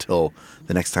can't wait until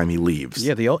the next time he leaves.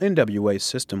 Yeah, the old NWA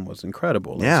system was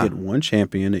incredible. Like, yeah. He had one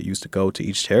champion that used to go to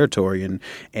each territory,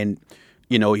 and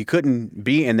he couldn't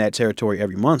be in that territory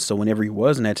every month. So whenever he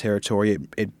was in that territory,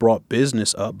 it brought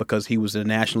business up because he was a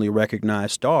nationally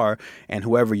recognized star. And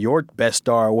whoever your best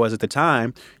star was at the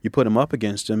time, you put him up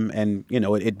against him. And,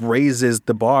 it raises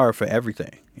the bar for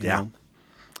everything. You know?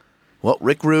 Well,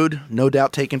 Rick Rude, no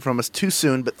doubt taken from us too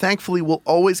soon, but thankfully we'll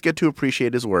always get to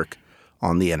appreciate his work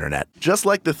on the internet. Just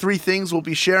like the 3 things we'll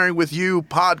be sharing with you,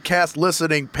 podcast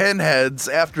listening pinheads,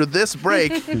 after this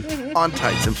break on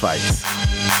Tights and Fights.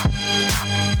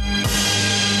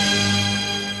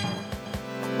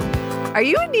 Are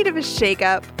you in need of a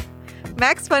shakeup?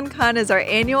 Max FunCon is our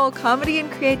annual comedy and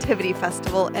creativity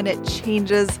festival, and it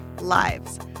changes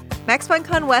lives. Max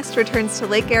FunCon West returns to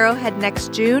Lake Arrowhead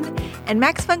next June, and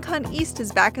Max FunCon East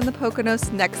is back in the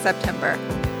Poconos next September.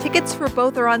 Tickets for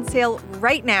both are on sale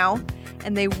right now,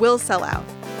 and they will sell out.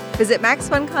 Visit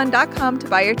maxfuncon.com to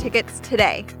buy your tickets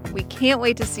today. We can't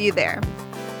wait to see you there.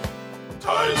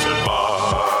 Tights and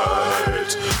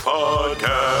Fights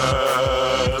Podcast.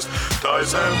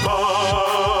 Tights and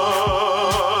Fights.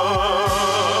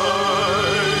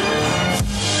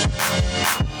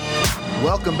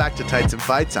 Welcome back to Tights and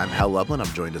Fights. I'm Hal Lublin.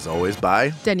 I'm joined as always by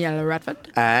Daniela Radford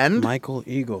and Michael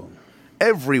Eagle.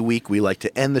 Every week we like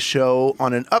to end the show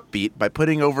on an upbeat by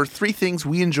putting over 3 things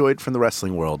we enjoyed from the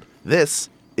wrestling world. This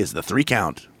is the 3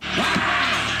 count.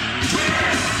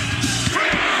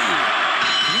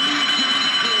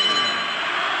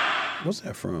 What's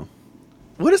that from?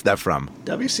 What is that from?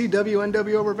 WCW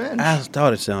NWO Revenge. I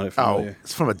thought it sounded familiar. Oh,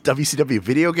 it's from a WCW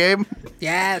video game?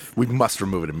 Yes. We must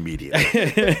remove it immediately.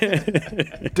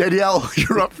 Danielle,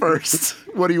 you're up first.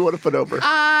 What do you want to put over?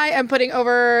 I am putting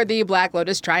over the Black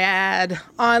Lotus Triad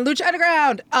on Lucha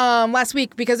Underground last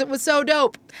week because it was so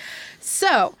dope.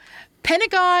 So,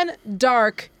 Pentagon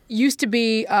Dark used to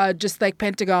be just like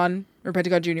Pentagon or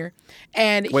Pentagon Jr.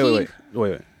 And Wait.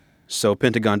 So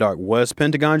Pentagon Dark was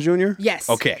Pentagon Jr.? Yes.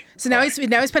 Okay. So now he's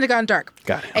Pentagon Dark.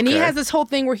 Got it. And he Okay. has this whole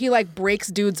thing where he like breaks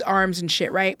dudes' arms and shit,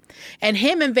 right? And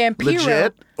him and Vampiro.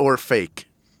 Legit or fake?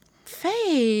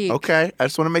 Fake. Okay. I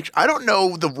just want to make sure. I don't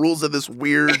know the rules of this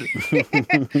weird.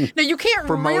 No, you can't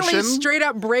Promotion? really straight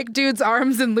up break dudes'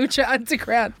 arms in Lucha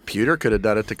Underground. Pewter could have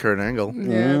done it to Kurt Angle.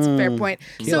 Yeah, that's a fair point.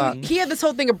 So he had this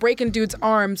whole thing of breaking dudes'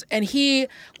 arms, and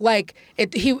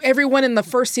everyone in the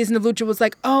first season of Lucha was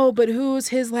like, "Oh, but who's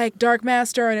his like Dark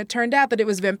Master?" And it turned out that it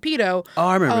was Vampiro. Oh,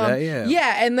 I remember that. Yeah.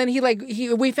 Yeah, and then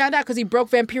we found out because he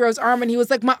broke Vampiro's arm, and he was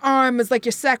like, "My arm is like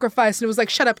your sacrifice," and it was like,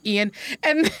 "Shut up, Ian."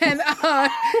 And then,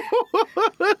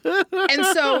 and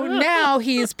so now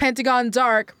he's Pentagon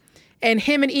Dark. And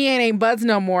him and Ian ain't buds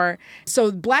no more.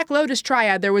 So Black Lotus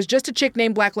Triad, there was just a chick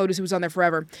named Black Lotus who was on there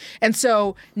forever. And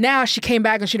so now she came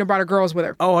back and she done brought her girls with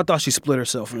her. Oh, I thought she split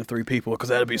herself into 3 people because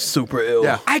that'd be super ill.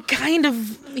 Yeah. I kind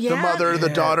of, yeah. The mother, the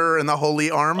daughter, and the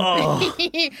holy arm. Oh.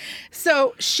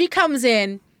 So she comes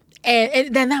in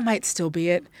And then that might still be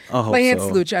it. I hope Lance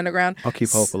so. Lucha Underground. I'll keep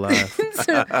hope alive.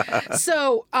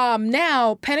 So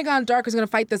now Pentagon Dark is going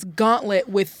to fight this gauntlet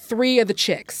with 3 of the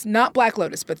chicks. Not Black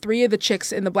Lotus, but 3 of the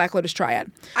chicks in the Black Lotus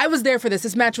triad. I was there for this.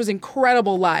 This match was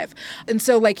incredible live. And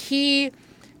so, like, he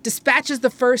dispatches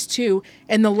the first 2,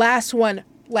 and the last one,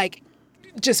 like,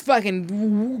 just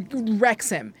fucking wrecks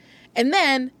him. And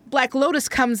then Black Lotus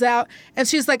comes out, and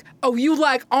she's like, oh, you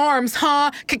like arms,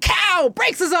 huh? Cacao!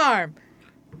 Breaks his arm.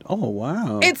 Oh,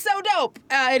 wow. It's so dope.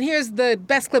 And here's the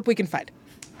best clip we can find.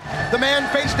 The man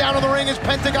face down in the ring is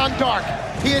Pentagon Dark.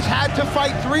 He has had to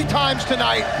fight 3 times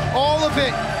tonight. All of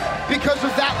it because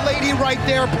of that lady right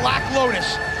there, Black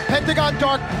Lotus. Pentagon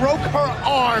Dark broke her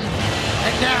arm,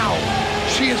 and now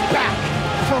she is back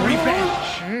for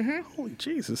revenge. Holy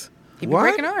Jesus. He'd be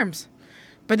breaking arms.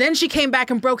 But then she came back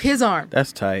and broke his arm.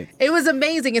 That's tight. It was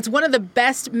amazing. It's one of the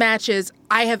best matches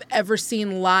I have ever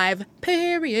seen live,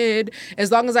 period,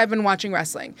 as long as I've been watching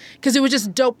wrestling. Because it was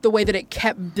just dope the way that it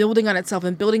kept building on itself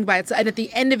and building by itself. And at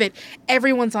the end of it,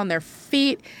 everyone's on their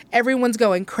feet. Everyone's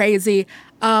going crazy.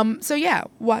 So yeah,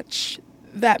 watch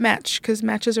that match because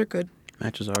matches are good.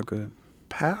 Matches are good.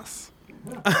 Pass.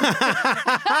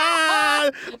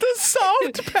 The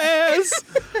soft pass.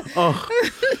 Oh,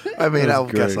 I mean, That I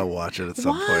was guess great. I'll watch it at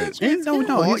some point. No,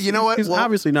 Well, he's- you know what? He's Well,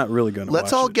 obviously not really going to watch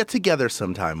Let's all it. get together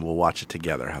sometime. We'll watch it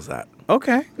together. How's that?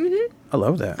 Okay. I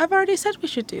love that. I've already said we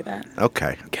should do that.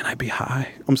 Okay. Can I be high?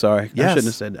 I'm sorry. I Yes. shouldn't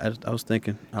have said that. I was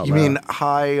thinking out You loud. mean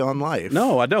high on life?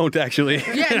 No, I don't actually.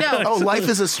 Yeah, no. Oh, life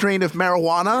is a strain of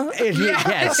marijuana?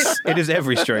 Yes, it is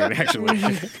every strain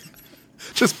actually.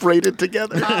 Just braided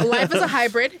together. Life is a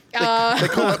hybrid. They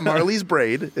call it Marley's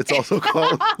braid. It's also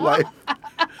called life.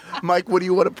 Mike, what do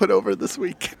you want to put over this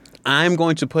week? I'm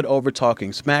going to put over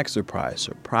Talking Smack. Surprise,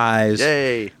 surprise.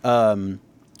 Yay. God,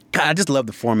 I just love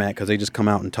the format because they just come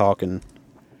out and talk and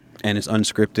it's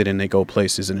unscripted and they go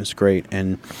places and it's great.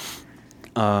 And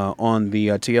on the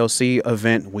TLC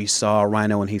event, we saw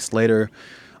Rhino and Heath Slater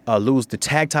lose the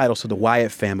tag titles to the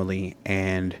Wyatt family,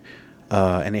 and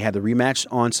they had the rematch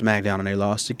on SmackDown and they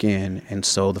lost again. And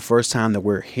so the first time that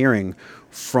we're hearing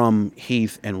from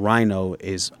Heath and Rhino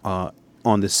is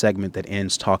on this segment that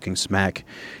ends Talking Smack.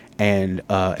 And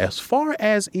as far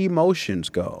as emotions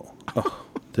go,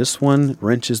 this one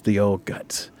wrenches the old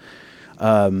guts.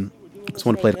 Just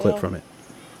want to play the clip from it.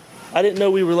 I didn't know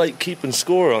we were like keeping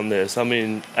score on this. I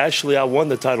mean, actually, I won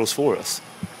the titles for us.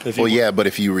 Well, yeah, but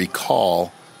if you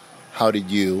recall,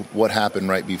 what happened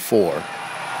right before?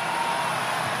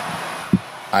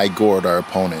 I gored our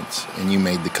opponents, and you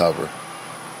made the cover.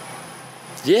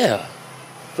 Yeah,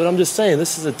 but I'm just saying,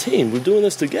 this is a team. We're doing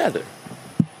this together.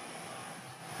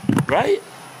 Right?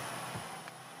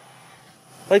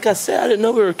 Like I said, I didn't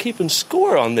know we were keeping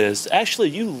score on this. Actually,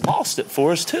 you lost it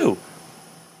for us, too.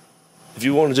 If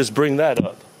you want to just bring that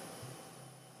up.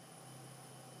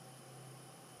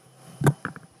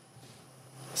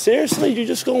 Seriously, you're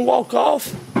just going to walk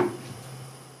off?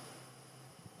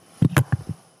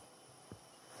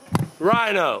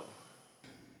 Rhino.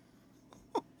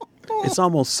 It's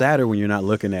almost sadder when you're not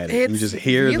looking at it. You It's just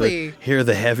hear really-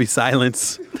 the heavy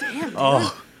silence. Damn.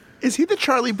 Oh, Is he the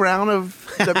Charlie Brown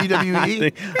of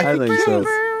WWE? I think so.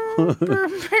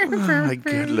 Oh, my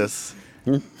goodness.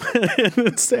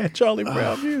 It's sad Charlie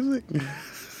Brown music.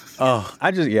 Oh, I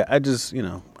just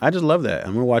love that.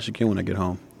 I'm gonna watch it again when I get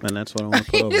home, and that's what I want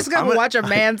to put You're over. just going to watch a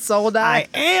man's soul die.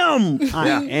 I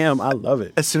am. I love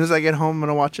it. As soon as I get home, I'm going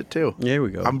to watch it too. Here we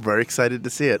go. I'm very excited to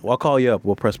see it. Well, I'll call you up.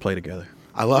 We'll press play together.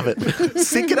 I love it.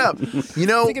 Sync it up. You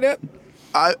know, Pick it up.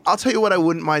 I'll tell you what I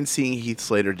wouldn't mind seeing Heath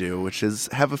Slater do, which is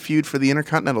have a feud for the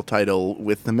Intercontinental title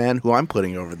with the man who I'm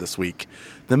putting over this week,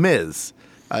 The Miz,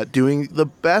 doing the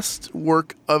best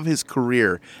work of his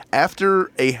career.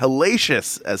 After a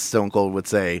hellacious, as Stone Cold would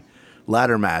say,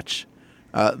 ladder match,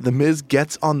 The Miz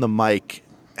gets on the mic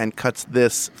and cuts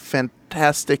this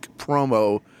fantastic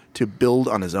promo to build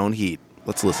on his own heat.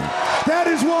 Let's listen. That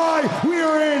is why we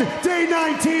are in day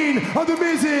 19 of the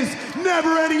Miz's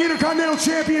never-ending Intercontinental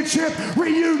Championship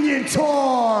reunion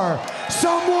tour.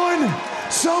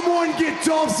 Someone get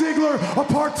Dolph Ziggler a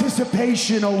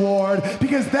participation award,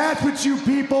 because that's what you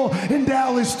people in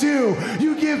Dallas do.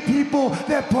 You give people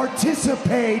that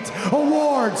participate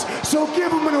awards. So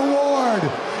give them an award.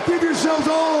 Give yourselves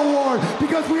all an award,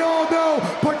 because we all know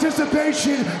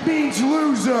participation means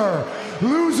loser.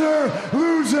 Loser,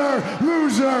 loser,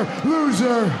 loser,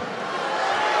 loser.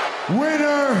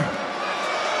 Winner.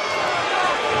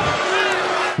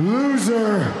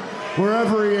 Loser,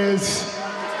 wherever he is.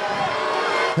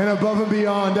 And above and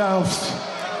beyond else.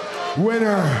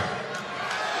 Winner.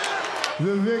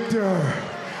 The victor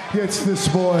gets the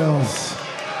spoils.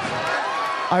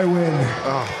 I win.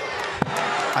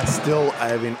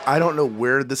 I don't know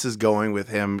where this is going with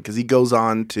him because he goes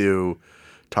on to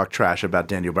talk trash about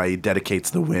Daniel Bryan. He dedicates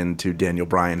the win to Daniel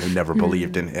Bryan, who never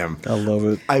believed in him. I love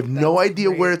it. I have no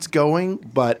idea where it's going,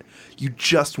 but you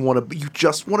just want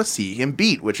to see him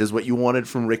beat, which is what you wanted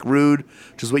from Rick Rude,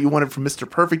 which is what you wanted from Mr.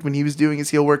 Perfect when he was doing his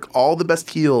heel work. All the best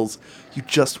heels, you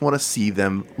just want to see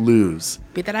them lose.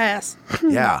 Beat that ass.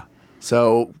 Yeah.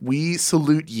 So we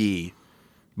salute ye,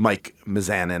 Mike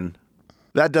Mizanin.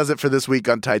 That does it for this week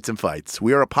on Tights and Fights.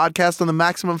 We are a podcast on the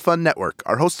Maximum Fun Network.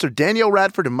 Our hosts are Danielle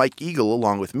Radford and Mike Eagle,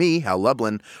 along with me, Hal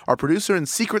Lublin. Our producer and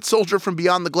secret soldier from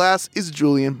Beyond the Glass is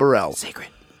Julian Burrell. Secret.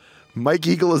 Mike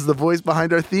Eagle is the voice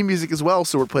behind our theme music as well,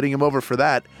 so we're putting him over for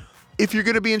that. If you're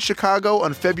going to be in Chicago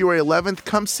on February 11th,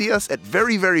 come see us at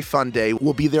Very, Very Fun Day.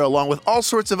 We'll be there along with all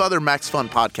sorts of other Max Fun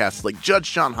podcasts like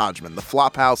Judge John Hodgman, The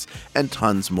Flophouse, and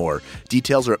tons more.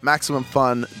 Details are at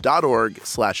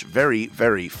MaximumFun.org/Very,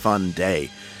 Very Fun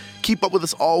Day. Keep up with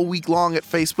us all week long at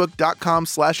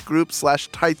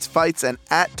Facebook.com/group/TightsFights and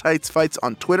at TightsFights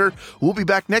on Twitter. We'll be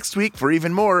back next week for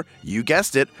even more, you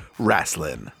guessed it,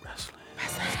 wrestling.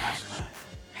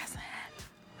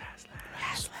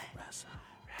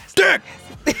 Dick!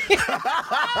 Ties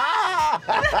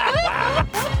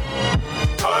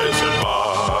and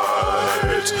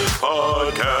Fights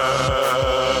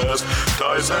Podcast.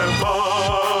 Ties and Fights.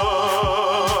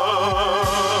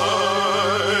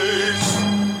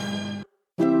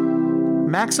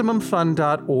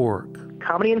 MaximumFun.org.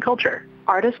 Comedy and culture.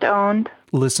 Artist owned.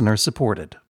 Listener supported.